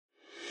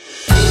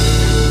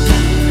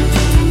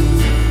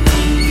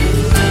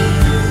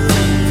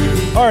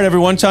All right,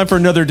 everyone, time for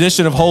another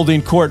edition of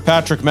Holding Court.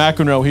 Patrick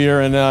McEnroe here,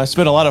 and it's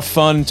been a lot of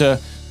fun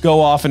to go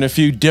off in a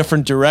few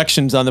different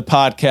directions on the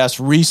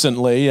podcast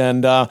recently,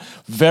 and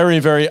very,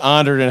 very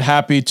honored and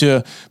happy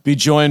to be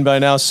joined by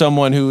now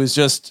someone who is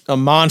just a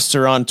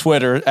monster on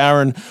Twitter.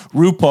 Aaron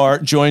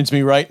Rupart joins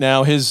me right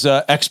now. His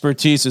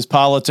expertise is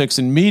politics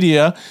and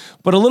media,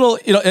 but a little,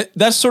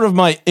 that's sort of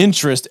my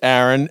interest,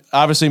 Aaron.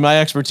 Obviously, my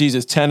expertise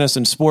is tennis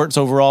and sports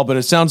overall, but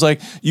it sounds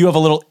like you have a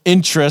little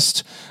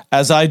interest,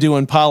 as I do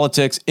in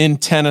politics, in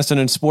tennis and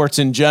in sports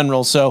in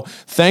general. So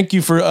thank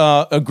you for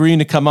agreeing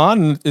to come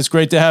on, and it's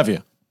great to have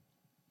you.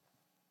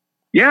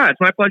 Yeah,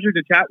 it's my pleasure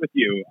to chat with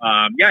you.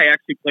 I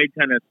actually played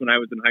tennis when I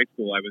was in high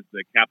school. I was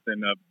the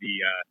captain of the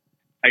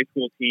high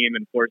school team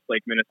in Forest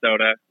Lake,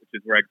 Minnesota, which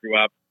is where I grew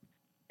up.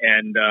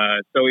 And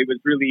so it was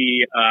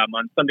really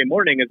on Sunday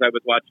morning as I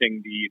was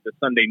watching the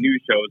Sunday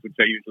news shows, which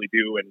I usually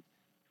do, and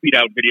tweet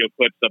out video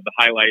clips of the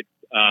highlights.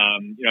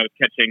 I was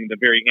catching the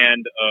very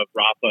end of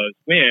Rafa's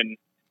win,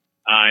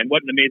 and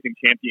what an amazing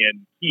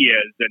champion he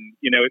is. And,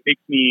 it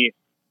makes me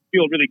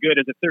feel really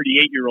good as a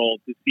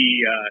 38-year-old to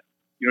see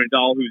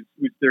Nadal,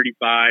 who's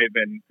 35,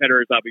 and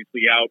Federer is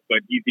obviously out, but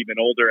he's even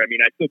older. I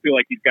mean, I still feel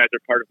like these guys are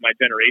part of my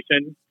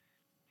generation.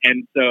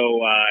 And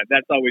so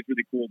that's always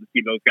really cool to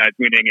see those guys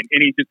winning. And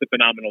he's just a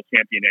phenomenal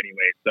champion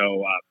anyway.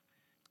 So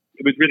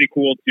it was really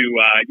cool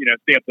to,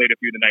 stay up late a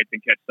few of the nights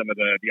and catch some of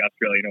the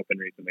Australian Open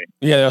recently.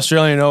 Yeah, the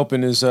Australian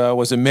Open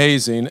was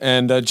amazing.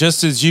 And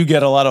just as you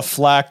get a lot of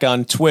flack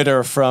on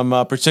Twitter from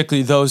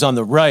particularly those on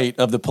the right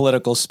of the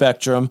political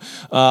spectrum,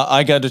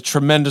 I got a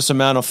tremendous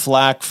amount of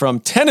flack from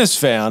tennis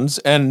fans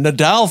and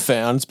Nadal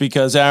fans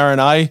because, Aaron,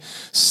 I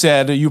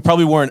said, you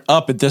probably weren't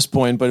up at this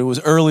point, but it was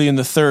early in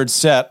the third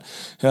set.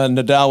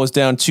 Nadal was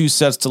down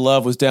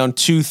 2-0, was down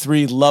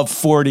 2-3, love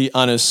 40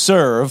 on his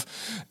serve.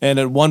 And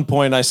at one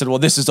point I said, well,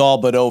 this is all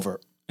but over.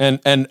 And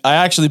I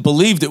actually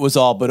believed it was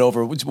all but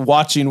over,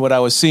 watching what I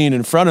was seeing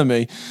in front of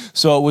me.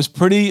 So it was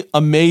pretty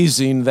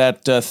amazing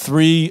that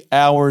 3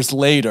 hours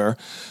later,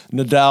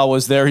 Nadal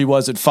was there. He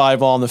was at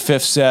 5-all in the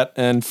fifth set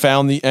and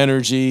found the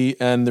energy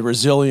and the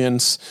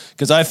resilience,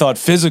 because I thought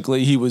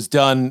physically he was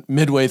done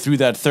midway through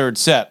that third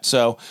set.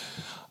 So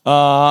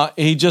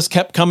he just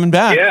kept coming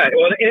back. Yeah,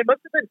 well, it must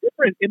have been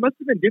different. It must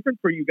have been different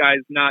for you guys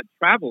not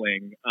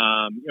traveling.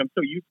 I'm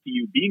so used to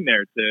you being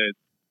there to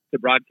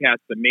broadcast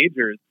the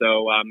majors.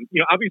 So,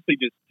 obviously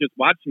just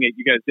watching it,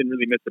 you guys didn't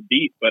really miss a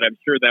beat, but I'm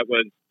sure that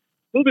was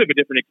a little bit of a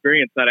different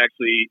experience, not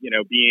actually,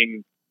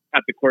 being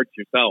at the courts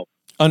yourself.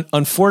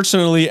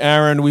 Unfortunately,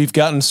 Aaron, we've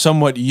gotten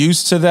somewhat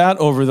used to that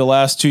over the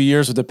last 2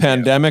 years with the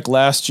pandemic. Yeah.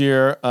 Last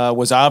year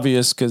was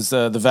obvious because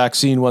the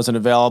vaccine wasn't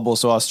available.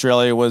 So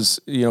Australia was,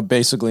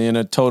 basically in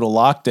a total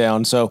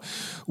lockdown. So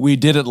we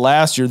did it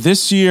last year.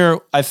 This year,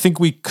 I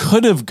think we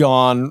could have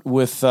gone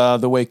with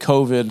the way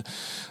COVID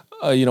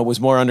was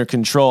more under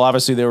control.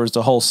 Obviously, there was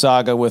the whole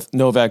saga with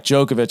Novak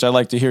Djokovic. I'd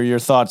like to hear your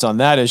thoughts on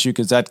that issue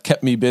because that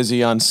kept me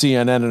busy on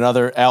CNN and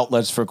other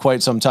outlets for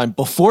quite some time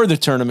before the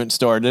tournament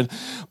started.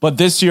 But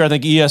this year, I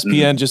think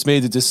ESPN just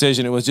made the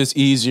decision. It was just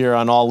easier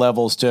on all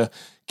levels to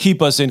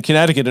keep us in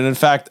Connecticut. And in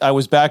fact, I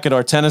was back at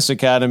our tennis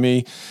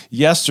academy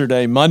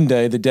yesterday,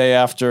 Monday, the day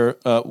after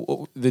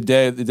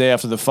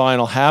the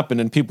final happened,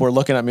 and people were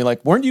looking at me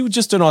like, "Weren't you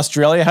just in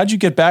Australia? How'd you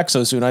get back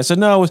so soon?" I said,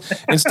 "No,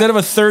 instead of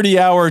a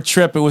 30-hour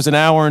trip, it was an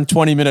hour and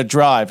 20-minute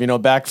drive,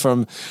 back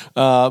from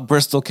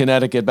Bristol,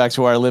 Connecticut, back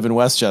to where I live in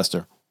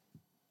Westchester."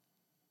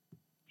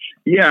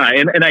 Yeah,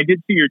 and I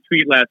did see your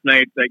tweet last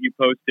night that you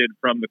posted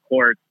from the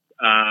courts.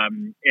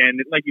 And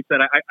like you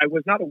said, I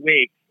was not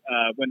awake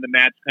when the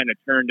match kind of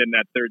turned in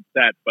that third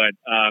set, but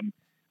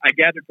I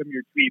gathered from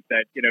your tweet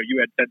that you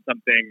had said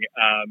something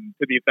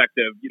to the effect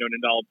of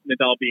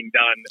Nadal being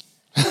done.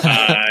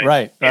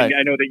 Right. And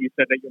I know that you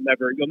said that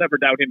you'll never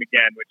doubt him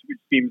again, which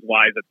seems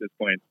wise at this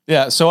point.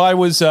 Yeah. So I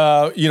was,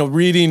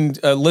 reading,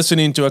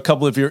 listening to a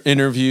couple of your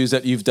interviews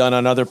that you've done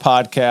on other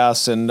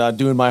podcasts and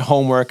doing my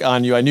homework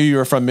on you. I knew you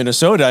were from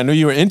Minnesota. I knew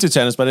you were into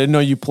tennis, but I didn't know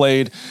you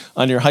played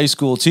on your high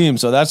school team.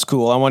 So that's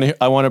cool.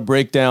 I want a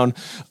breakdown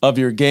of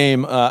your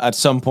game at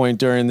some point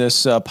during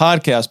this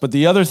podcast. But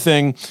the other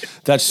thing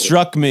that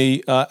struck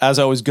me as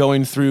I was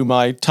going through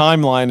my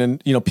timeline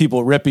and,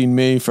 people ripping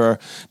me for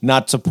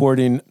not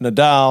supporting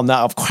Nadal.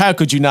 Now, how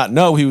could you not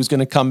know he was going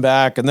to come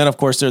back? And then, of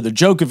course, there are the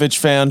Djokovic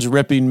fans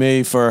ripping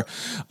me for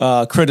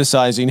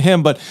criticizing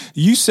him. But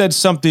you said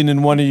something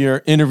in one of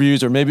your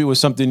interviews, or maybe it was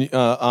something in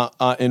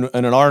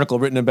an article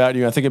written about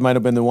you. I think it might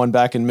have been the one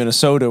back in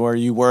Minnesota where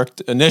you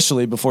worked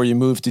initially before you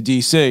moved to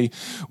D.C.,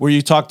 where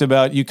you talked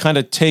about you kind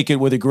of take it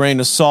with a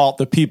grain of salt,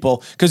 the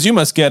people, because you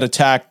must get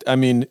attacked,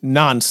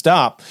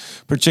 nonstop,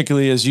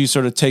 particularly as you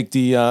sort of take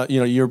the,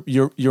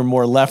 you're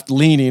more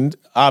left-leaning,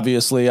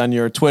 obviously, on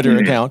your Twitter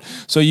account.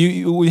 So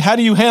how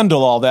do you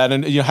handle all that,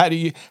 and how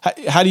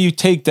do you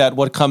take that?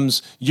 What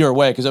comes your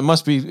way? Because it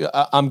must be.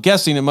 I'm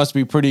guessing it must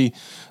be pretty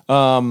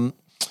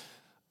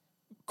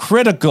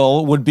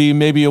critical. Would be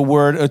maybe a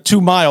word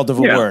too mild of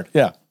a word.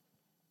 Yeah.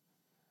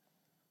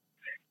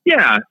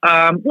 Yeah.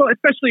 Well,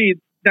 especially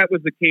that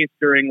was the case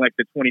during like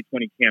the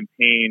 2020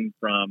 campaign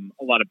from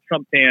a lot of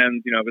Trump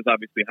fans. I was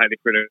obviously highly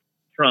critical of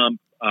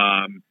Trump,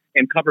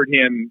 and covered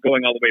him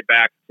going all the way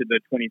back to the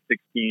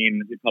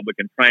 2016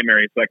 Republican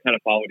primary. So I kind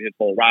of followed his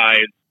whole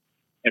rise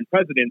and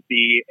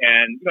presidency.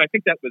 And, I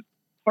think that was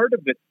part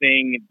of the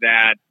thing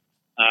that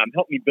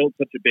helped me build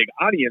such a big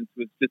audience,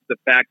 was just the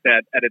fact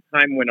that at a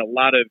time when a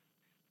lot of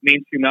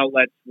mainstream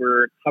outlets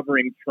were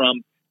covering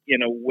Trump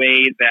in a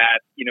way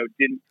that,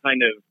 didn't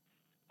kind of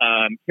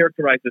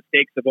characterize the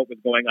stakes of what was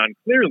going on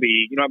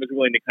clearly, I was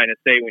willing to kind of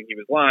say when he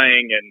was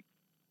lying and,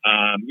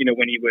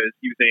 when he was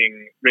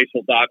using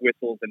racial dog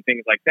whistles and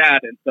things like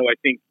that. And so I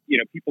think,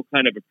 people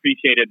kind of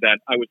appreciated that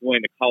I was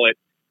willing to call it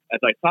as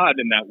I saw it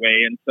in that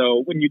way. And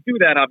so when you do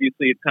that,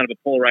 obviously it's kind of a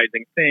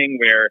polarizing thing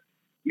where,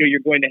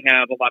 you're going to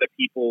have a lot of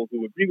people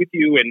who agree with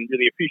you and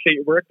really appreciate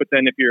your work. But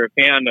then if you're a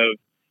fan of,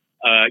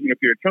 if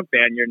you're a Trump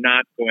fan, you're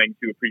not going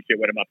to appreciate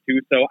what I'm up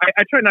to. So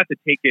I try not to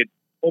take it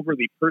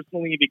overly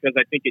personally, because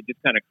I think it just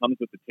kind of comes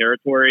with the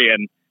territory.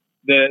 And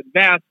the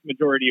vast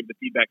majority of the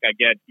feedback I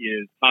get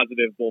is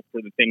positive, both for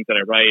the things that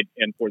I write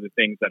and for the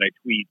things that I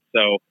tweet.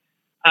 So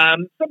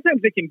sometimes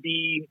it can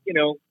be,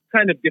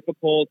 kind of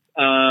difficult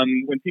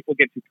when people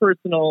get too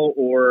personal,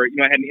 or,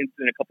 I had an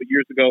incident a couple of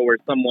years ago where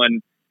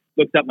someone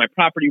looked up my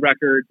property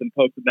records and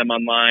posted them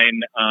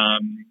online,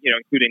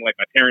 including like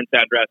my parents'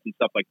 address and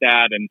stuff like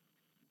that. And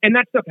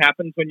that stuff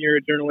happens when you're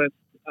a journalist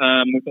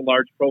with a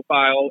large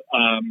profile.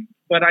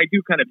 But I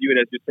do kind of view it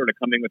as just sort of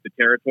coming with the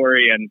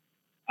territory. And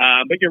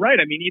but you're right.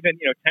 I mean, even,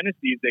 tennis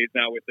these days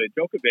now with the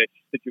Djokovic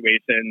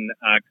situation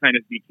kind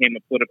of became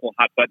a political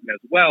hot button as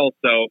well.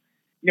 So,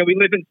 we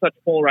live in such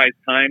polarized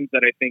times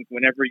that I think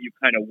whenever you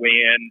kind of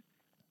weigh in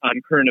on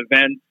current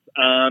events,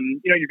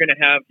 you're going to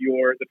have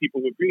the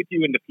people who agree with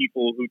you and the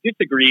people who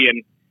disagree.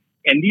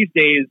 And these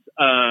days,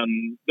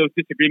 those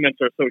disagreements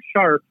are so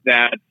sharp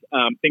that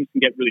things can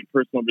get really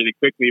personal really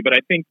quickly. But I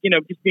think,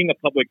 just being a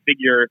public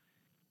figure,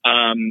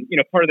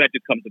 part of that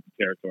just comes with the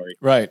territory.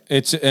 Right.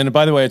 And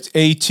by the way, it's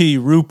A.T.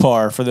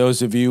 Rupar, for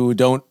those of you who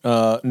don't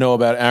know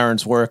about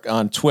Aaron's work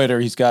on Twitter.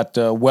 He's got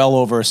well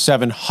over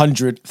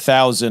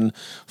 700,000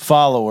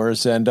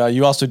 followers. And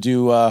you also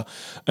do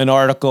an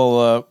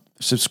article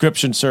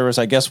subscription service,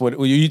 I guess what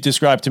you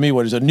described to me,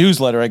 what is a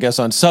newsletter, I guess,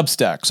 on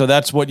Substack. So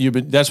that's what you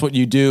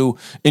do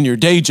in your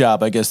day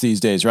job, I guess,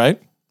 these days,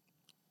 right?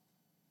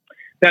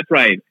 That's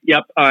right.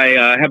 Yep.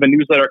 I have a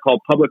newsletter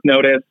called Public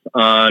Notice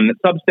on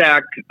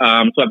Substack.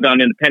 So I've gone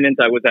independent.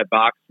 I was at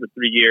Vox for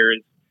 3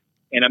 years,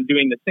 and I'm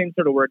doing the same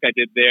sort of work I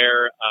did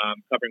there,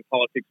 covering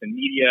politics and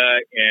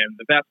media. And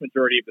the vast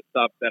majority of the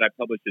stuff that I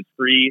publish is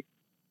free.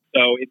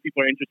 So if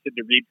people are interested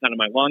to read kind of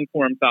my long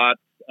form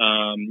thoughts,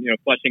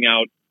 fleshing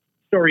out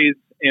stories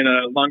in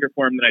a longer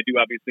form than I do,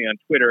 obviously, on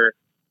Twitter,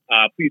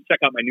 please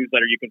check out my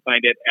newsletter. You can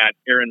find it at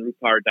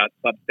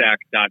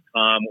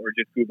aaronrupar.substack.com, or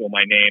just Google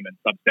my name and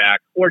Substack,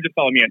 or just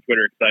follow me on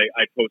Twitter, because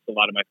I post a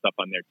lot of my stuff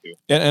on there too.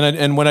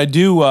 And when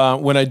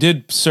I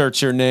did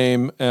search your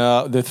name,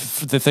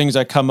 the things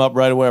that come up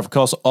right away, of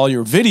course, all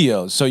your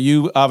videos. So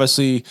you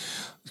obviously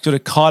sort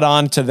of caught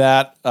on to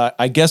that,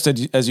 I guess,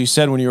 as you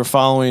said, when you were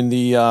following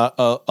the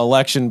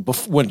election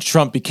when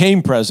Trump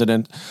became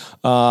president.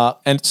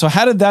 And so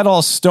how did that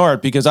all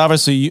start? Because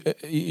obviously,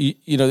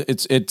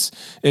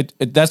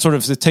 that's sort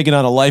of taken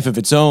on a life of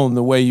its own,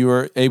 the way you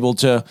were able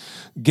to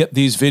get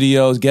these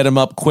videos, get them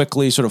up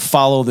quickly, sort of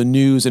follow the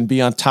news and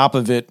be on top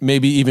of it,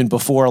 maybe even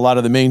before a lot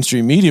of the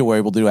mainstream media were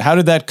able to do it. How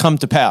did that come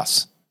to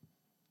pass?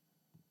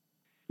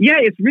 Yeah,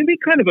 it's really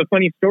kind of a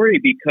funny story,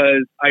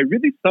 because I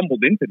really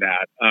stumbled into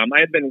that. I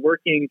had been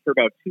working for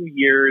about 2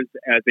 years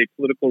as a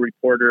political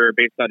reporter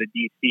based out of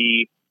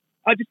D.C.,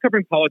 just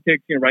covering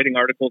politics, writing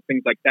articles,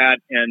 things like that.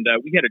 And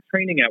we had a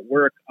training at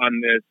work on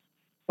this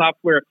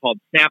software called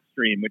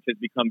Snapstream, which has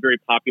become very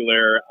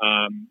popular.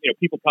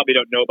 People probably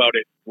don't know about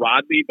it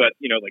broadly, but,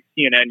 like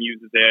CNN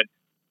uses it.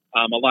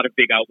 A lot of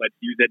big outlets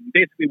use it. And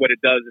basically what it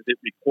does is it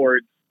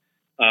records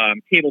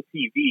cable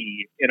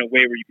TV in a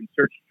way where you can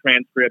search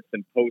transcripts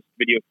and post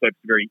video clips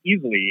very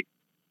easily.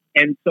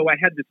 And so I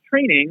had this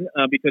training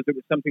because it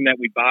was something that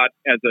we bought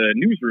as a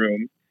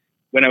newsroom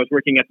when I was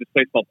working at this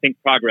place called Think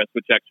Progress,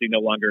 which actually no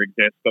longer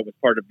exists, but was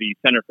part of the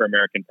Center for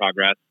American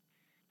Progress.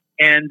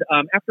 And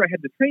after I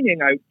had the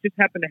training, I just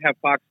happened to have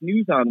Fox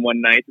News on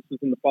one night. This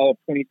was in the fall of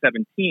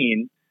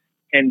 2017.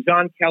 And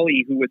John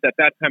Kelly, who was at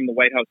that time the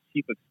White House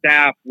Chief of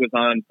Staff, was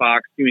on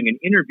Fox doing an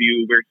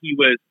interview where he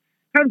was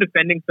kind of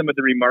defending some of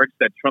the remarks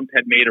that Trump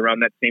had made around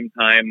that same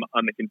time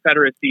on the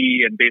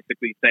Confederacy, and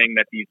basically saying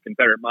that these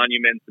Confederate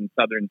monuments in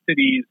southern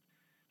cities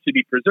should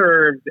be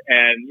preserved.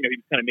 And, he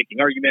was kind of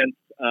making arguments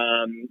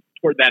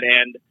toward that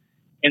end.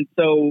 And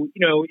so,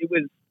 it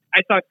was,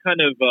 I thought, kind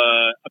of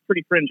a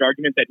pretty fringe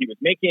argument that he was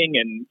making,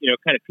 and,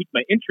 kind of piqued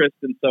my interest.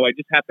 And so I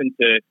just happened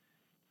to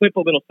clip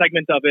a little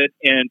segment of it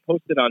and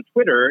post it on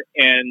Twitter.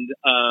 And,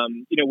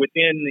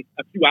 within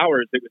a few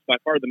hours, it was by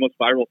far the most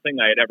viral thing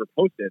I had ever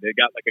posted. It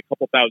got like a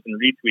couple thousand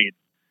retweets.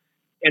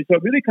 And so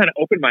it really kind of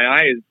opened my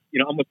eyes,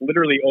 almost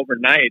literally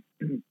overnight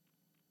to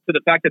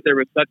the fact that there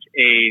was such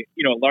a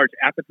large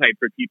appetite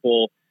for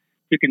people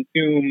to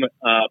consume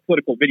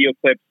political video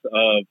clips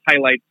of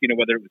highlights,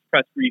 whether it was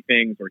press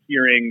briefings or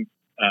hearings,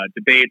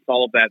 debates,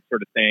 all of that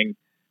sort of thing.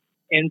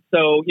 And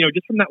so,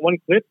 just from that one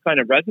clip kind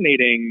of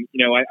resonating,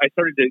 I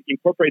started to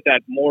incorporate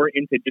that more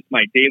into just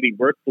my daily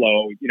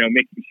workflow,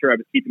 making sure I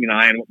was keeping an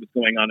eye on what was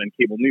going on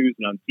cable news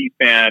and on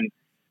C-SPAN,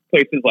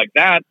 places like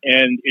that.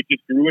 And it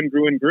just grew and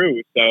grew and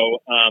grew.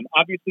 So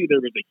obviously there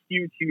was a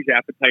huge, huge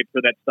appetite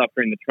for that stuff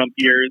during the Trump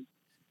years.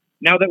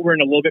 Now that we're in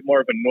a little bit more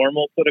of a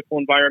normal political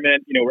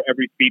environment, where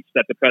every speech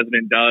that the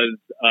president does,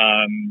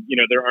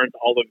 there aren't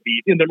all of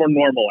these, they're more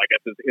normal, I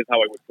guess is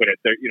how I would put it.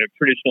 They're,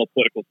 traditional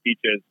political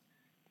speeches.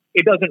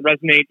 It doesn't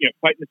resonate,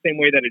 quite in the same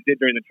way that it did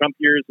during the Trump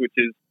years, which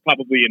is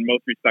probably in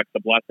most respects a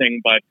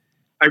blessing. But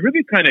I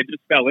really kind of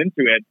just fell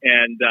into it,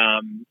 and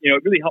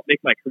it really helped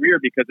make my career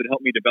because it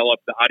helped me develop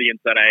the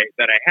audience that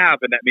I have,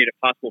 and that made it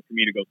possible for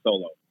me to go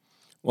solo.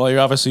 Well,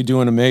 you're obviously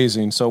doing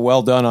amazing. So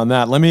well done on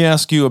that. Let me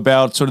ask you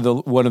about sort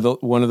of one of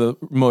the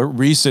more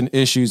recent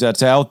issues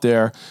that's out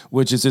there,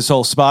 which is this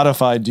whole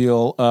Spotify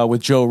deal with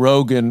Joe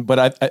Rogan.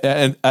 But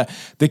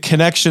the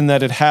connection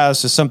that it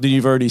has to something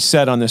you've already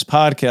said on this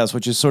podcast,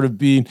 which is sort of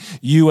being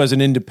you as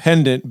an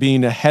independent,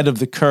 being ahead of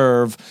the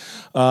curve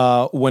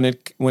when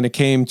it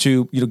came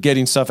to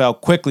getting stuff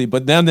out quickly.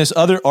 But then this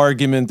other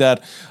argument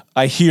that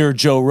I hear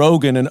Joe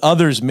Rogan and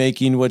others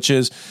making, which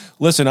is,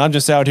 listen, I'm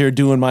just out here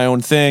doing my own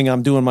thing.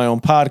 I'm doing my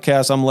own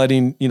podcast. I'm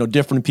letting,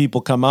 different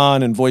people come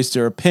on and voice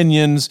their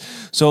opinions.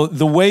 So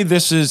the way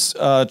this is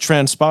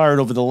transpired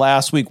over the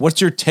last week,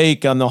 what's your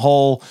take on the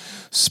whole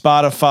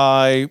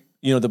Spotify,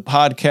 the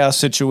podcast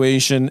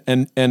situation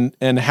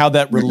and how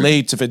that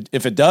relates,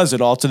 if it does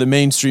at all, to the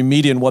mainstream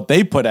media and what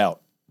they put out?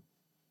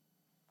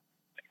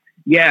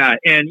 Yeah,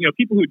 and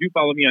people who do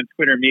follow me on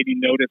Twitter maybe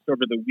noticed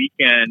over the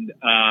weekend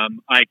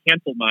I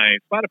canceled my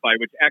Spotify,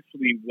 which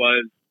actually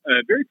was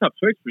a very tough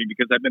choice for me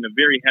because I've been a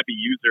very heavy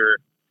user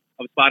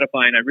of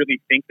Spotify, and I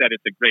really think that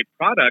it's a great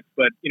product.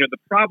 But the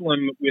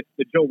problem with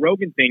the Joe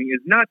Rogan thing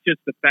is not just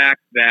the fact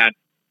that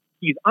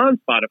he's on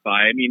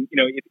Spotify. I mean,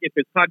 if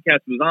his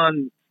podcast was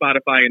on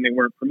Spotify and they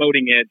weren't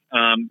promoting it,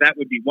 that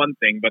would be one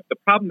thing. But the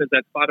problem is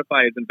that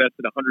Spotify has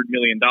invested $100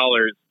 million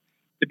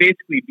to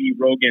basically be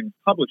Rogan's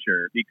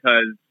publisher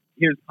because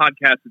his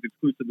podcast is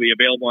exclusively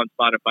available on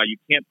Spotify. You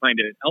can't find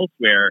it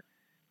elsewhere.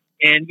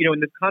 And, in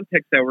this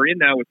context that we're in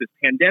now with this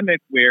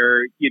pandemic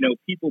where,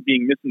 people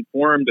being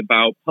misinformed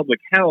about public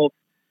health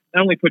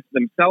not only puts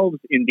themselves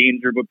in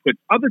danger, but puts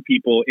other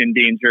people in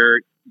danger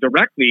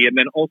directly, and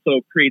then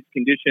also creates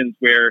conditions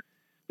where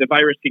the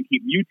virus can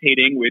keep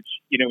mutating, which,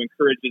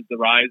 encourages the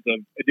rise of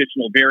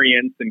additional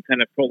variants and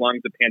kind of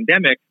prolongs the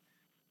pandemic.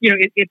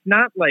 It's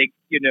not like,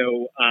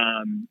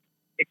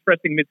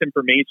 expressing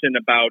misinformation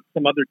about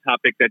some other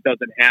topic that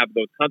doesn't have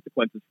those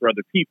consequences for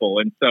other people.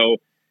 And so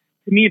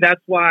to me,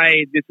 that's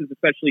why this is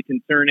especially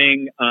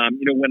concerning.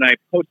 When I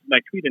posted my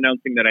tweet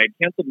announcing that I had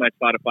canceled my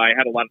Spotify, I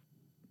had a lot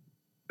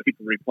of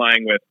people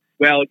replying with,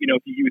 well, if you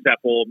use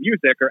Apple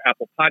Music or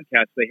Apple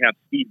Podcasts, they have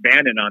Steve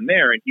Bannon on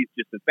there and he's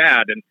just as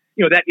bad. And,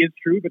 that is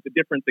true. But the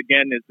difference,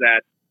 again, is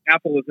that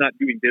Apple is not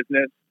doing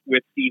business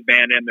with Steve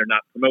Bannon. They're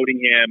not promoting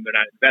him. They're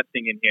not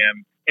investing in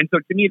him. And so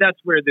to me, that's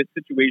where the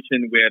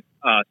situation with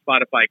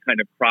Spotify kind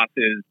of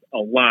crosses a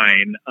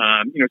line.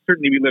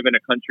 Certainly we live in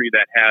a country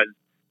that has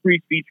free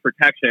speech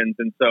protections.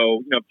 And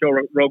so, if Joe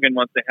Rogan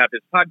wants to have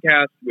his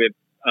podcast with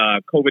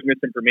COVID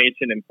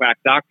misinformation and quack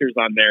doctors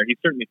on there, he's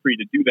certainly free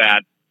to do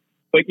that.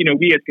 But,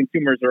 we as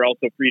consumers are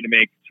also free to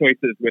make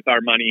choices with our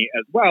money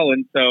as well.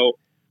 And so,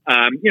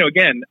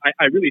 again,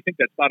 I really think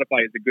that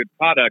Spotify is a good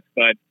product,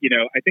 but,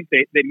 I think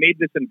they made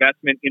this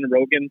investment in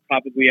Rogan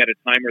probably at a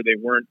time where they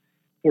weren't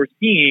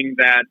foreseeing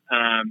that,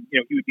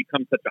 he would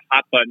become such a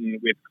hot button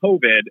with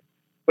COVID.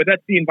 But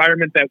that's the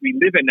environment that we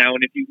live in now.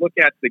 And if you look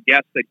at the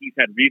guests that he's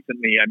had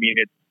recently, I mean,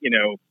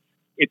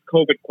 it's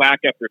COVID quack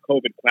after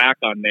COVID quack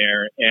on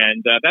there.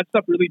 And that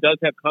stuff really does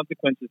have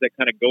consequences that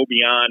kind of go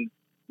beyond,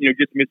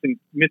 just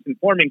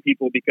misinforming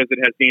people because it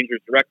has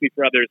dangers directly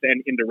for others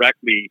and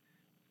indirectly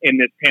in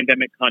this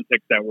pandemic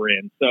context that we're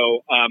in.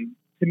 So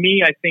to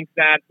me, I think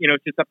that,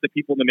 it's just up to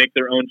people to make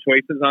their own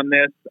choices on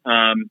this.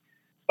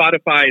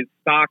 Spotify's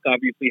stock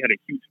obviously had a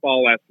huge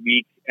fall last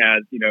week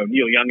as,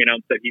 Neil Young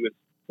announced that he was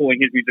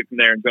pulling his music from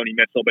there and Joni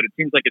Mitchell, but it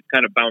seems like it's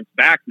kind of bounced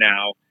back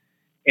now.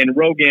 And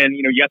Rogan,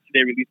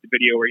 yesterday released a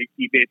video where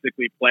he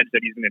basically pledged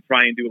that he's going to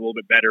try and do a little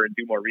bit better and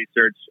do more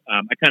research.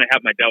 I kind of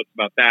have my doubts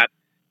about that.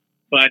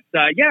 But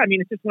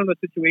it's just one of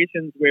those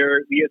situations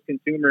where we as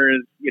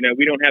consumers,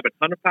 we don't have a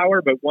ton of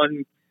power, but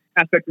one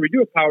aspect where we do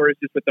have power is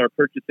just with our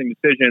purchasing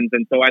decisions.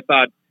 And so I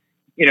thought,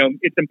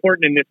 it's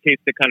important in this case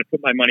to kind of put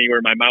my money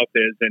where my mouth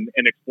is and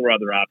explore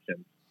other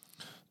options.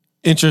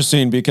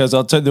 Interesting, because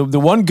I'll tell you, the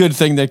one good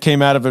thing that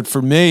came out of it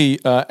for me,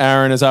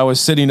 Aaron, as I was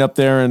sitting up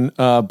there in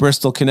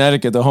Bristol,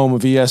 Connecticut, the home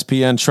of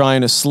ESPN,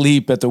 trying to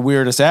sleep at the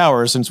weirdest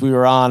hour since we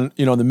were on,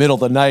 in the middle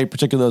of the night,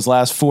 particularly those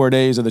last 4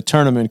 days of the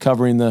tournament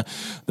covering the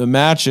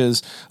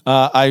matches.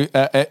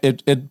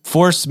 It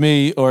forced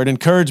me, or it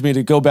encouraged me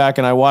to go back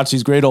and I watched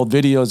these great old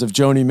videos of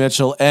Joni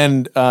Mitchell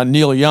and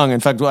Neil Young. In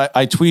fact,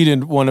 I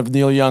tweeted one of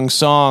Neil Young's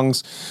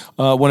songs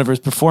one of his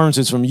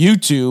performances from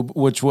YouTube,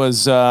 which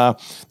was the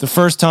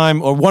first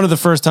time, or one of the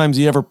first times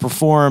he ever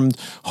performed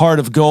Heart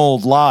of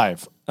Gold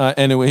live.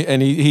 And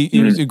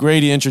he was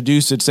great. He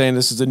introduced it saying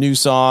this is a new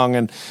song,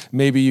 and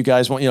maybe you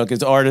guys want,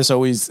 because artists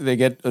always, they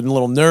get a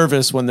little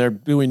nervous when they're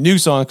doing new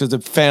songs because the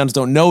fans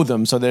don't know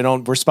them, so they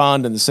don't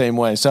respond in the same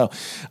way. So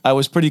I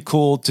was pretty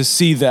cool to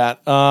see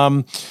that.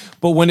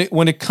 But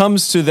when it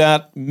comes to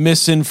that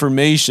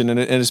misinformation, and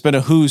it's been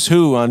a who's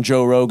who on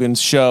Joe Rogan's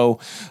show,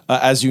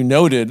 as you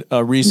noted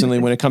recently,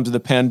 when it comes to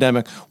the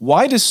pandemic,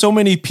 why do so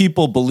many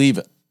people believe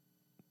it?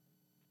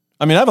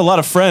 I mean, I have a lot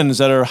of friends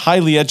that are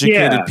highly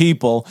educated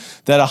people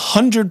that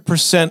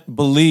 100%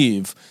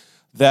 believe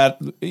that,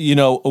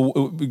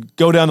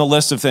 go down the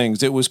list of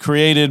things. It was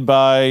created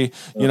by,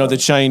 the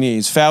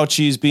Chinese.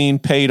 Fauci's being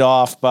paid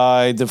off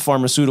by the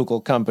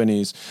pharmaceutical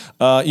companies.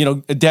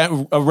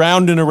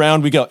 Around and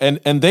around we go.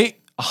 And they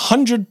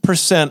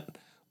 100%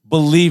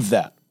 believe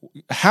that.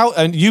 How?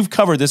 And you've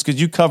covered this because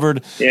you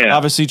covered,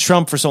 obviously,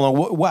 Trump for so long.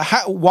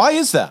 Why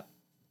is that?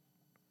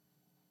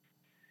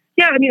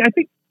 Yeah, I mean, I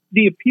think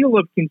the appeal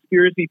of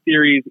conspiracy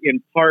theories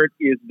in part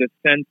is the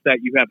sense that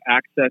you have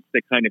access to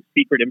kind of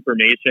secret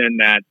information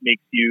that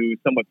makes you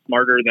somewhat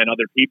smarter than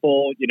other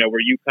people,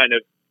 where you kind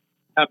of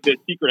have this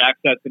secret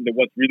access into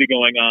what's really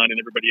going on and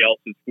everybody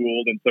else is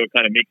fooled. And so it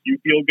kind of makes you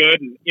feel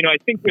good. And, I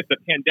think with a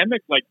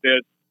pandemic like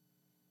this,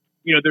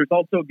 there's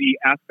also the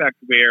aspect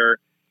where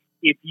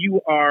if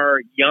you are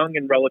young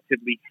and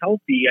relatively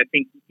healthy, I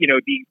think,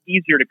 it'd be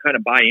easier to kind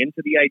of buy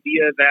into the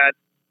idea that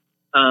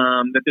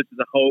this is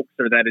a hoax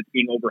or that it's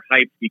being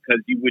overhyped because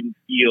you wouldn't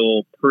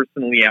feel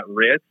personally at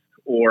risk,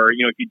 or,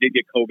 if you did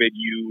get COVID,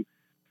 you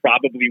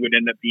probably would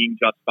end up being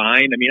just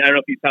fine. I mean, I don't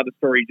know if you saw the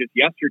story just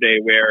yesterday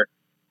where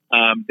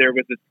there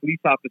was this police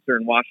officer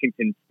in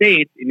Washington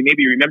State, and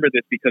maybe you remember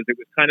this because it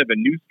was kind of a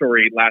news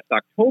story last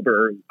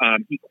October.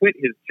 He quit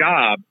his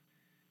job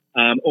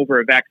over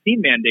a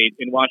vaccine mandate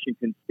in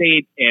Washington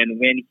State, and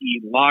when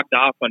he logged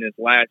off on his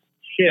last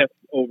shift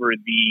over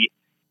the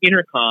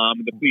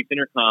police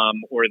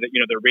intercom, or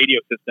the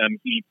radio system,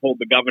 he told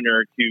the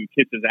governor to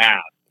kiss his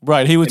ass.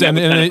 Right. He was,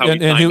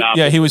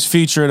 he was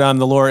featured on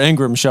the Laura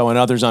Ingraham show and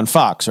others on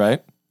Fox,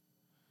 right?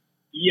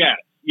 Yes.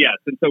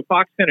 And so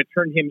Fox kind of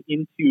turned him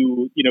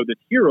into, this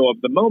hero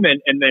of the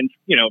moment. And then,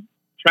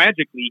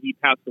 tragically, he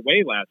passed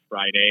away last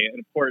Friday. And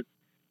of course,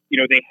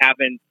 they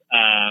haven't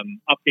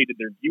updated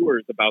their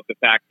viewers about the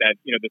fact that,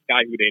 this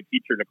guy who they had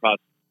featured across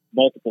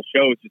multiple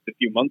shows just a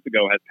few months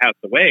ago has passed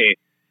away.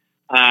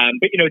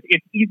 But,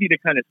 it's easy to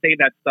kind of say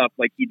that stuff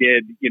like he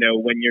did,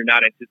 when you're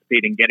not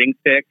anticipating getting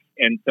sick.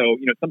 And so,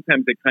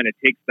 sometimes it kind of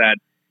takes that,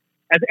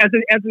 as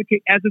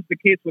is the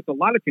case with a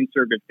lot of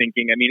conservative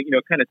thinking. I mean,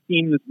 it kind of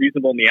seems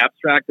reasonable in the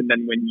abstract. And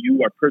then when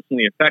you are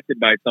personally affected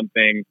by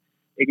something,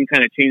 it can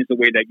kind of change the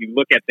way that you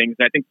look at things.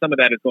 And I think some of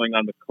that is going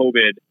on with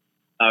COVID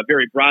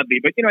very broadly.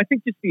 But, I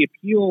think just the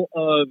appeal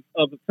of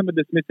some of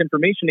this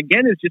misinformation,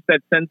 again, is just that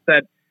sense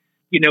that,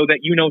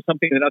 that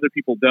something that other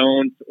people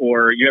don't,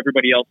 or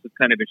everybody else is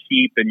kind of a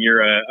sheep and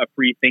you're a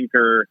free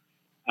thinker.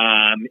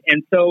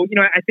 And so,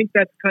 I think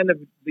that's kind of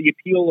the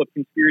appeal of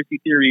conspiracy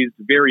theories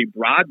very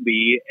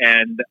broadly.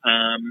 And,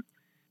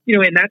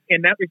 in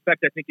that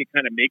respect, I think it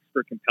kind of makes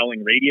for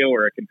compelling radio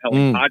or a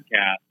compelling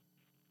podcast.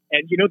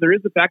 And, there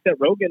is the fact that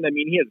Rogan, I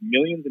mean, he has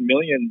millions and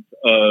millions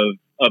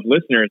of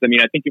listeners. I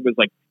mean, I think it was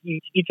like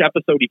each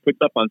episode he puts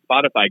up on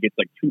Spotify gets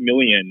like 2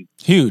 million.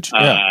 Huge. 2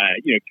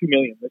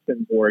 million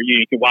listens, or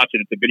you can watch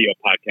it. It's a video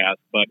podcast.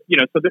 But,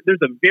 so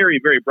there's a very,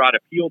 very broad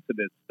appeal to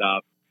this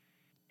stuff.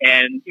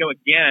 And,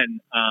 again,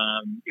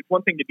 it's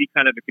one thing to be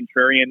kind of a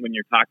contrarian when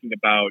you're talking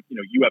about,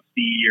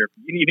 UFC, or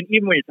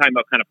even when you're talking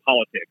about kind of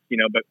politics,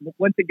 but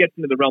once it gets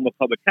into the realm of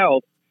public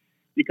health,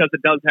 because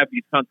it does have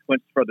these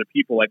consequences for other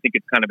people, I think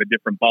it's kind of a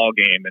different ball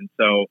game. And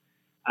so,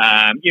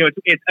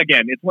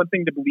 it's one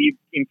thing to believe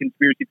in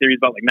conspiracy theories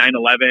about like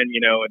 9/11,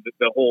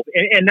 the whole,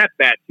 and that's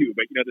bad too.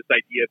 But this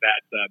idea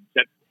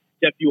that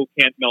jet fuel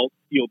can't melt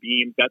steel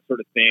beams, that sort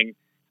of thing,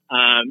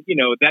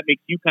 that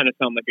makes you kind of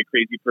sound like a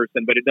crazy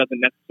person, but it doesn't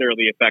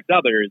necessarily affect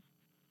others.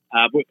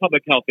 But with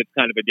public health, it's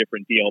kind of a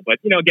different deal. But,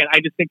 again, I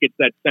just think it's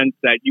that sense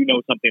that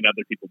something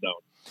other people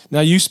don't. Now,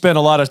 you spent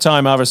a lot of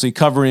time, obviously,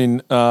 covering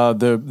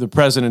the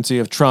presidency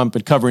of Trump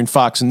and covering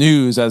Fox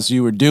News as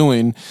you were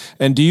doing.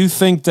 And do you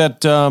think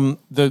that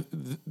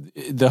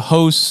the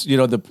hosts,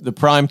 the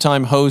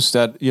primetime hosts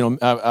that,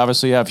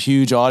 obviously have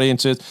huge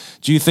audiences,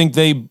 do you think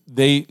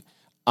they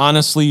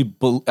honestly,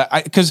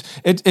 because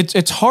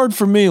it's hard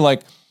for me,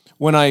 like,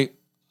 when I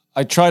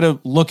try to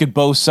look at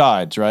both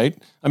sides, right?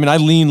 I mean, I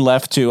lean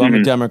left too. I'm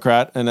a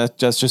Democrat, and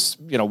that's just,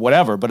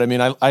 whatever. But I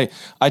mean,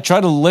 I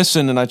try to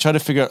listen and I try to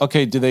figure out,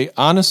 okay, do they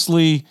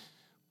honestly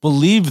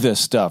believe this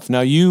stuff? Now,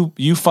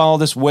 you follow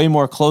this way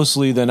more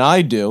closely than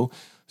I do.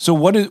 So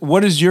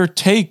what is your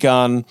take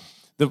on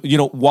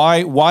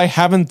why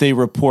haven't they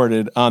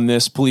reported on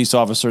this police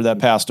officer that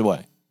passed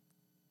away?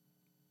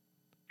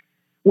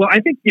 Well,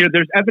 I think,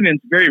 there's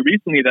evidence very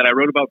recently that I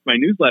wrote about for my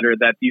newsletter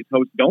that these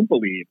hosts don't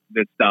believe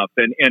this stuff.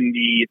 And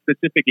the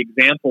specific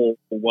example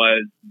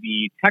was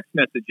the text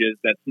messages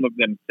that some of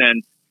them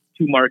sent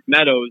to Mark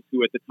Meadows,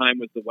 who at the time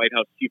was the White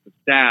House chief of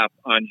staff,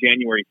 on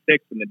January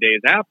 6th and the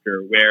days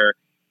after, where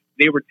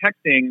they were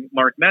texting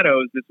Mark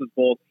Meadows. This was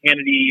both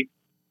Hannity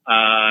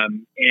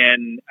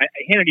and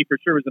Hannity for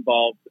sure was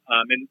involved,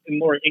 and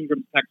Laura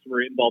Ingram's texts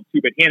were involved too,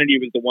 but Hannity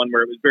was the one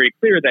where it was very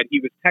clear that he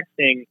was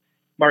texting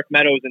Mark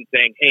Meadows and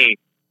saying, hey,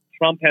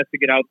 Trump has to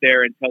get out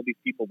there and tell these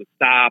people to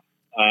stop.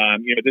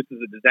 This is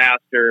a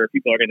disaster.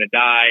 People are going to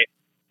die.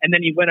 And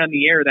then he went on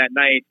the air that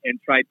night and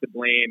tried to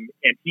blame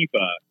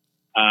Antifa,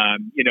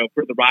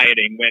 for the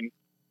rioting, when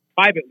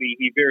privately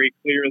he very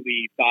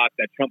clearly thought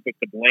that Trump was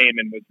to blame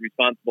and was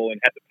responsible and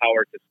had the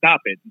power to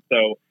stop it. And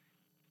so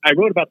I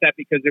wrote about that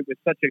because it was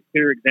such a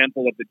clear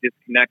example of the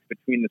disconnect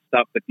between the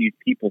stuff that these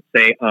people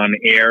say on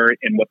air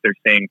and what they're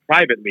saying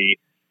privately.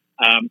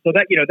 So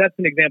that, that's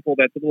an example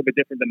that's a little bit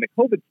different than the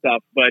COVID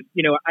stuff. But,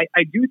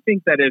 I do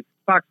think that if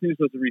Fox News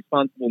was a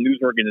responsible news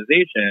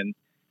organization,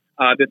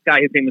 this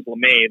guy, his name is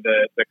LeMay,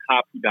 the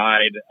cop who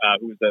died,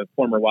 who was a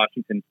former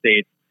Washington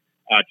State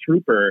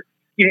trooper.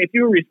 If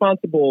you're a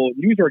responsible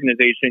news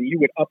organization, you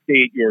would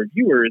update your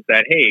viewers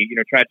that, hey,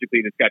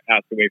 tragically this guy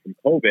passed away from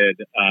COVID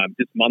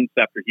just months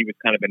after he was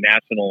kind of a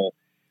national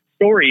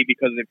story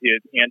because of his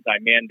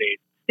anti-mandate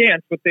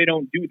stance, but they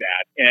don't do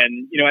that.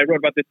 And, I wrote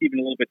about this even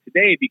a little bit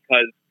today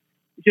because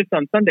just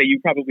on Sunday, you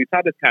probably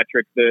saw this,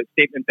 Patrick, the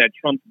statement that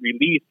Trump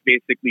released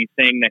basically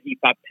saying that he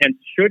thought Pence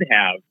should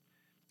have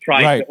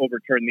tried to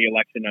overturn the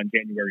election on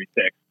January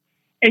 6th.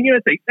 And,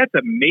 that's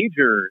a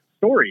major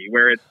story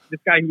where it's this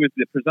guy who was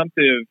the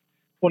presumptive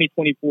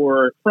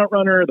 2024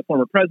 frontrunner, the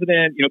former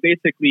president,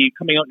 basically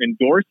coming out and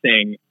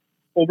endorsing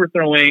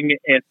overthrowing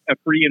a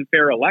free and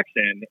fair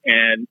election.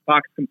 And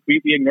Fox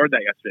completely ignored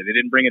that yesterday. They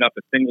didn't bring it up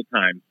a single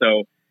time.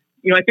 So,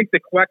 I think the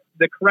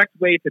correct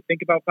way to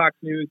think about Fox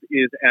News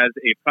is as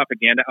a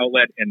propaganda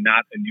outlet and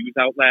not a news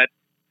outlet.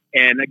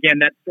 And again,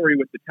 that story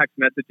with the text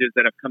messages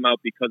that have come out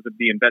because of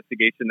the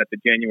investigation that the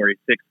January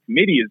 6th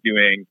committee is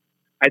doing,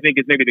 I think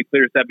is maybe the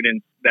clearest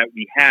evidence that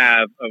we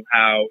have of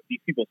how these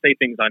people say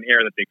things on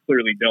air that they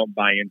clearly don't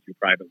buy into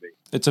privately.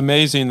 It's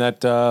amazing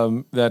that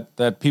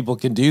that people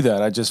can do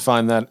that. I just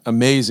find that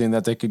amazing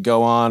that they could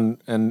go on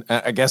and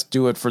I guess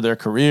do it for their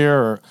career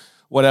or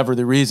whatever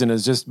the reason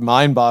is. Just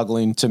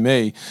mind-boggling to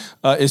me.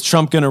 Is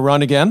Trump going to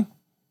run again?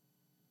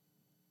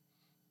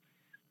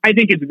 I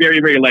think it's very,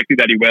 very likely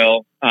that he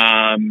will.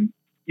 I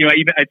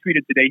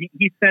tweeted today,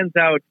 he sends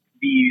out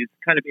these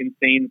kind of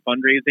insane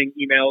fundraising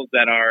emails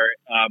that are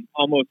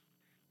almost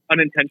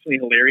unintentionally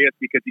hilarious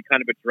because he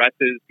kind of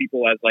addresses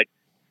people as like,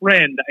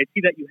 friend, I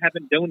see that you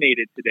haven't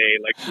donated today.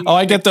 Like,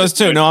 I get those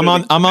too. No, I'm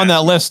on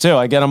that list too.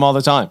 I get them all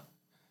the time.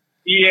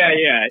 Yeah.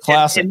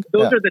 Classic. And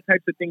those are the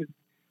types of things.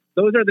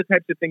 Those are the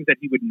types of things that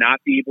he would not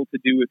be able to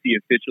do if he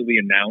officially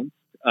announced.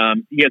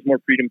 He has more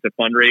freedom to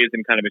fundraise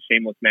in kind of a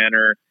shameless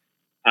manner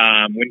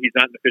when he's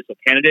not an official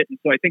candidate. And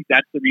so I think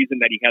that's the reason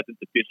that he hasn't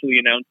officially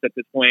announced at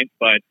this point.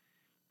 But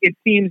it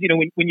seems,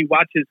 when you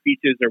watch his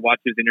speeches or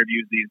watch his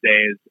interviews these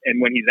days, and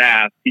when he's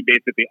asked, he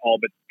basically all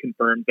but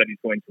confirms that he's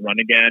going to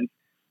run again.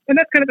 And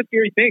that's kind of a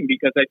scary thing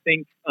because I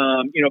think,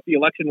 if the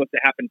election was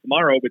to happen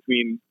tomorrow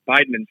between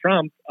Biden and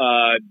Trump,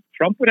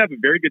 Trump would have a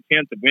very good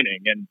chance of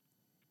winning. And,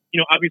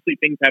 obviously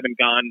things haven't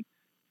gone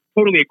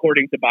totally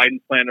according to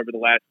Biden's plan over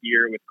the last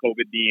year with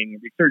COVID being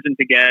resurgent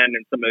again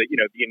and some of,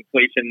 the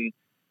inflation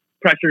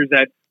pressures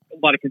that a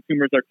lot of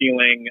consumers are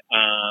feeling,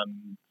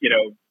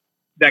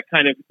 that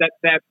kind of,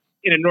 that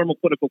in a normal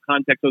political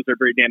context, those are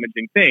very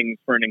damaging things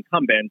for an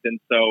incumbent. And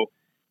so,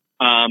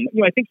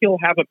 I think he'll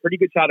have a pretty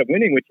good shot of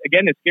winning, which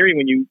again is scary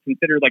when you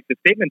consider like the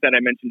statement that I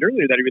mentioned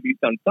earlier that he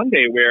released on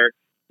Sunday, where,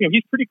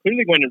 he's pretty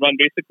clearly going to run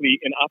basically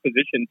in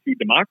opposition to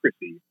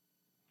democracy.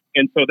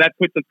 And so that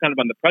puts us kind of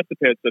on the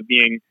precipice of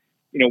being,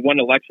 one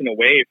election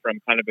away from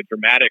kind of a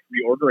dramatic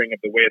reordering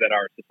of the way that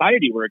our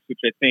society works,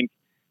 which I think,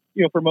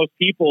 for most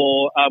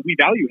people, we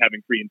value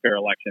having free and fair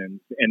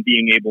elections and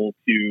being able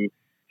to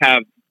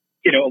have,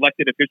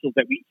 elected officials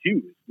that we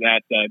choose,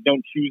 that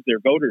don't choose their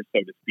voters,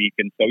 so to speak.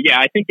 And so,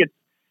 I think it's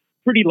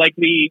pretty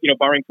likely,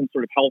 barring some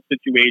sort of health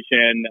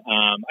situation.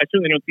 I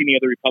certainly don't see any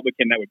other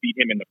Republican that would beat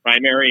him in the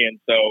primary.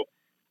 And so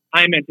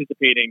I'm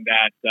anticipating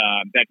that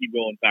he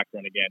will, in fact,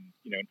 run again,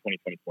 in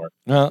 2024.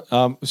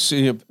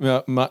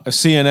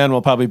 CNN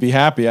will probably be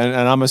happy. And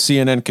I'm a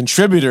CNN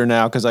contributor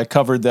now because I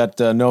covered that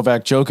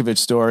Novak Djokovic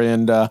story.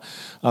 And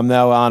I'm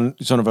now on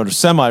sort of a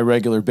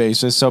semi-regular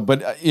basis. So,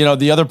 but,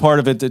 the other part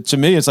of it, to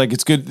me, it's like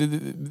it's good.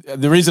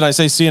 The reason I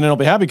say CNN will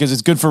be happy because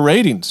it's good for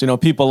ratings.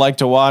 People like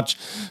to watch,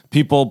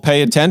 people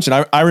pay attention.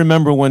 I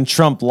remember when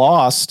Trump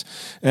lost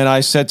and I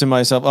said to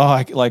myself,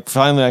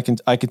 finally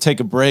I can take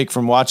a break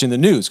from watching the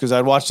news because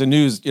I'd watch the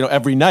news,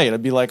 every night.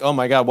 I'd be like, oh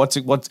my God, what's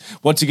he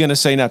going to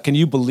say now? Can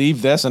you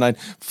believe this? And I'd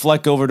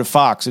flick over to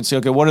Fox and say,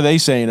 okay, what are they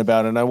saying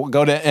about it? And I would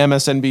go to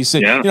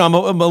MSNBC. Yeah. I'm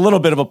a little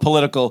bit of a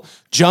political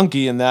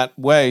junkie in that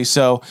way.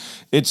 So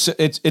it's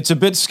a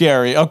bit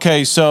scary.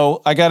 Okay.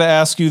 So I got to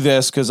ask you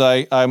this because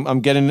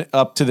I'm getting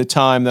up to the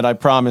time that I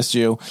promised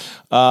you.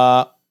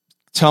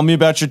 Tell me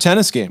about your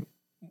tennis game.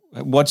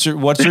 What's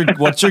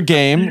your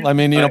game? I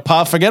mean,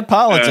 forget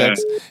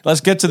politics.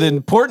 Let's get to the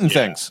important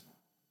things.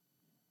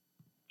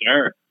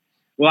 Sure.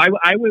 Well,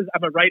 I'm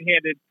a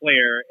right-handed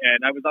player,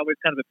 and I was always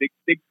kind of a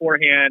big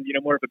forehand,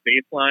 more of a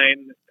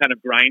baseline kind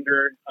of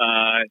grinder.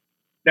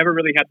 Never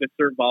really had the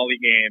serve volley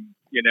game,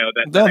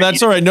 No,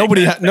 that's all right.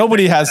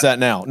 Nobody has that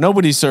now.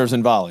 Nobody serves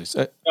in volleys.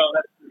 No, that's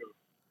true.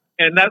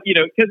 And that,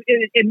 because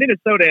in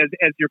Minnesota,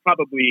 as you're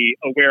probably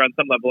aware on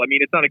some level, I mean,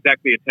 it's not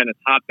exactly a tennis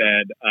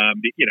hotbed,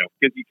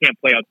 because you can't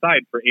play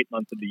outside for 8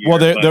 months of the year. Well,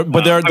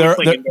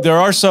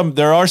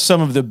 there are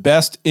some of the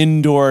best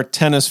indoor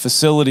tennis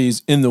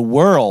facilities in the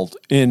world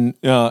in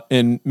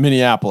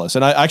Minneapolis.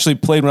 And I actually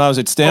played when I was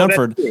at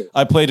Stanford.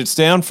 I played at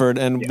Stanford,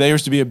 and there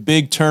used to be a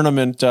big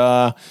tournament.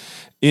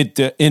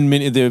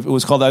 It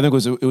was called, I think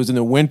it was in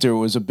the winter. It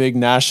was a big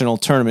national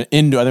tournament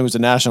indoor. I think it was the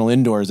national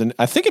indoors, and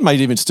I think it might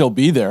even still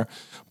be there.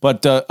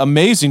 But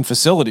amazing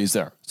facilities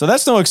there. So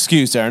that's no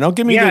excuse, Aaron. Don't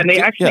give me. Yeah, and they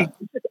actually.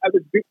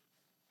 Yeah.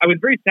 I was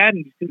very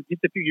saddened because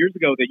just a few years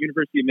ago, the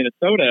University of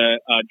Minnesota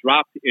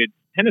dropped its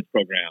tennis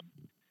program,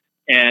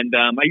 and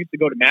I used to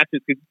go to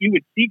matches because you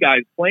would see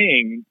guys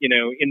playing,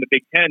 in the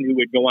Big Ten who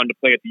would go on to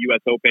play at the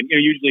U.S. Open.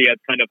 Usually as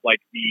kind of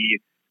like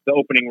the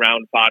opening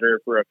round fodder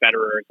for a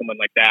Federer or someone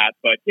like that.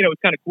 But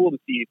it's kind of cool to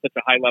see such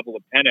a high level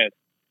of tennis.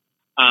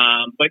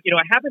 But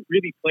I haven't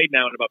really played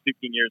now in about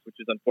 15 years, which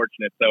is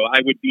unfortunate. So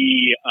I would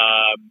be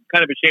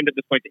kind of ashamed at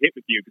this point to hit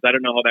with you because I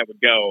don't know how that would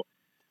go.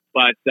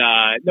 But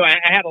no, I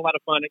had a lot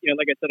of fun.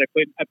 Like I said, I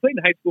played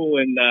in high school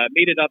and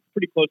made it up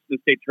pretty close to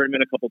the state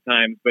tournament a couple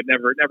times, but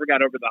never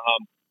got over the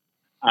hump.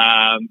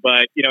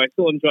 But I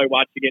still enjoy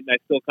watching it, and I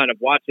still kind of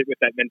watch it with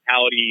that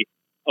mentality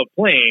of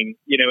playing,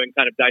 and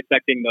kind of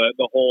dissecting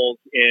the holes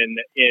in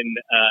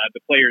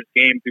the players'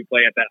 games who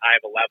play at that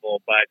high of a level.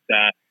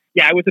 But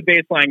yeah, I was a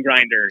baseline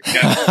grinder,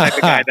 the type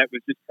of guy that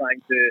was just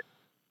trying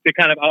to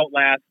kind of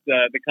outlast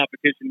the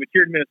competition, which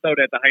here in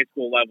Minnesota at the high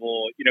school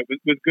level,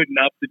 was good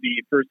enough to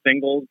be first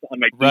singles on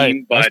my team. Right.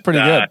 But that's pretty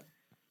good.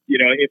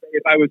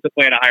 If I was to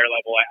play at a higher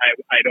level,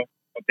 I don't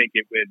think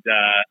it would.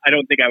 I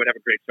don't think I would have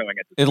a great showing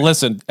at this.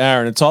 Listen,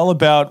 Aaron, it's all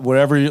about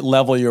whatever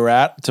level you're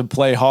at to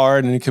play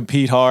hard and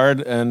compete hard,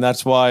 and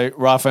that's why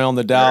Rafael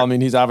Nadal. Sure. I mean,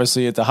 he's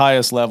obviously at the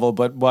highest level,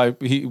 but why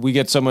he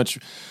gets so much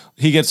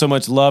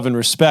love and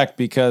respect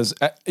because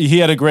he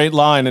had a great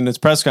line in his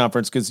press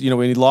conference because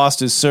when he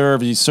lost his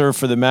serve, he served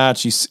for the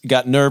match. He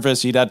got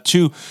nervous. He'd had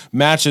 2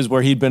 matches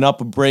where he'd been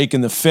up a break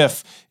in the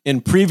 5th in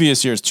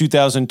previous years,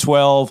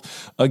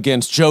 2012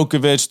 against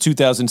Djokovic,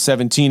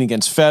 2017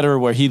 against Federer,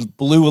 where he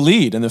blew a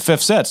lead in the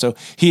 5th set. So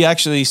he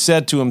actually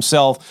said to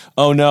himself,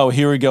 "Oh no,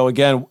 here we go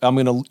again. I'm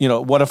going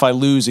to, what if I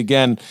lose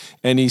again?"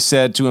 And he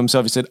said to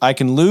himself, "I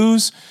can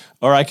lose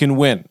or I can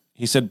win."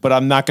 He said, "But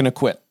I'm not going to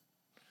quit."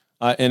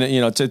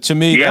 And to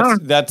me, yeah.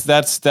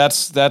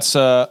 that's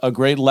a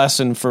great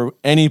lesson for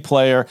any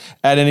player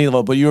at any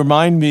level. But you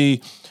remind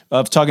me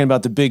of talking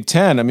about the Big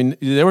Ten. I mean,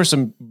 there were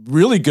some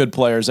really good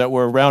players that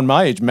were around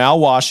my age. Mal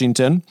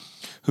Washington,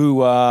 who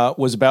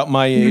was about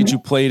my age, who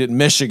played at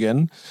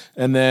Michigan,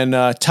 and then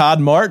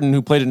Todd Martin,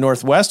 who played at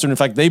Northwestern. In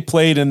fact, they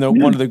played in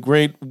one of the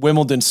great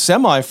Wimbledon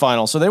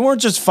semifinals. So they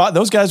weren't just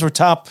those guys were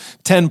top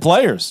 10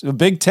 players. The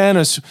Big Ten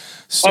has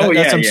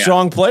got some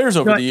strong players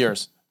over the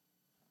years.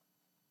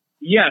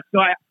 Yeah, so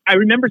I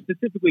remember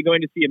specifically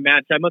going to see a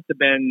match. I must have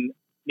been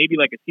maybe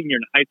like a senior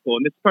in high school,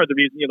 and this is part of the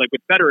reason. Like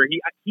with Federer,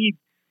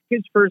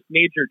 his first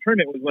major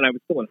tournament was when I was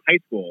still in high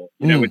school.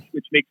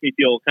 Which makes me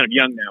feel kind of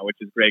young now, which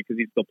is great because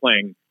he's still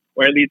playing.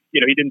 Or at least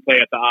he didn't play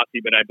at the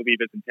Aussie, but I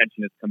believe his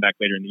intention is to come back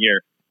later in the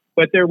year.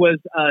 But there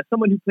was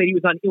someone who played. He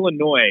was on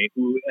Illinois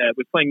who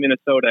was playing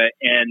Minnesota,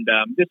 and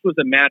this was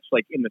a match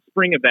like in the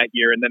spring of that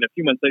year. And then a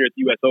few months later at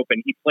the U.S.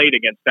 Open, he played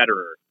against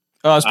Federer.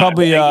 It's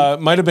probably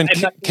might have been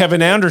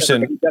Kevin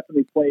Anderson. He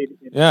definitely played.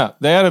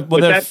 They had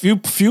a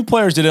few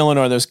players at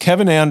Illinois. There's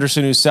Kevin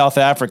Anderson, who's South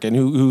African,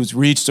 who's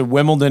reached a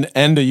Wimbledon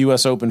and a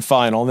U.S. Open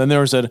final. And then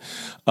there was a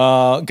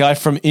guy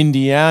from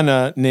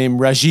Indiana named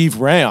Rajiv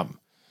Ram,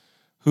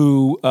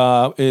 who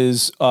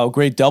is a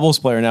great doubles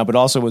player now, but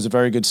also was a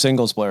very good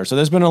singles player. So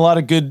there's been a lot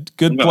of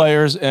good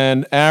players.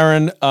 And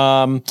Aaron,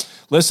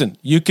 listen,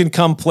 you can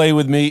come play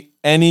with me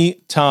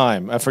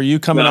anytime. For you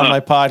coming on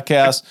my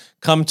podcast,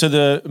 come to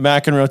the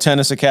McEnroe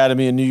Tennis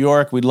Academy in New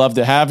York. We'd love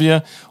to have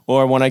you.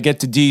 Or when I get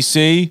to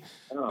D.C.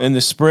 in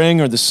the spring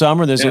or the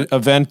summer, there's an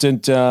event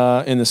in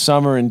the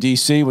summer in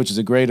D.C., which is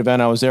a great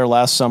event. I was there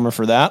last summer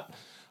for that.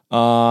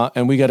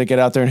 And we got to get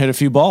out there and hit a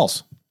few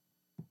balls.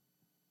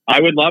 I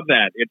would love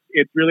that.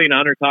 It's really an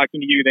honor talking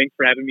to you. Thanks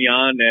for having me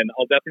on, and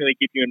I'll definitely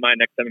keep you in mind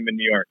next time I'm in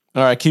New York.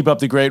 All right, keep up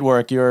the great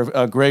work. You're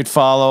a great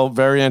follow,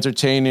 very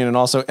entertaining, and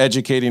also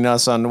educating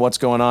us on what's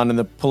going on in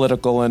the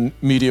political and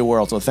media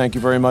world. So thank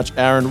you very much,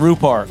 Aaron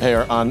Rupar,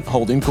 here on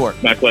Holding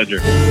Court. My pleasure.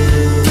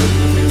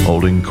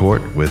 Holding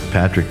Court with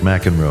Patrick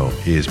McEnroe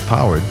is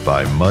powered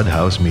by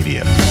Mudhouse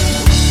Media.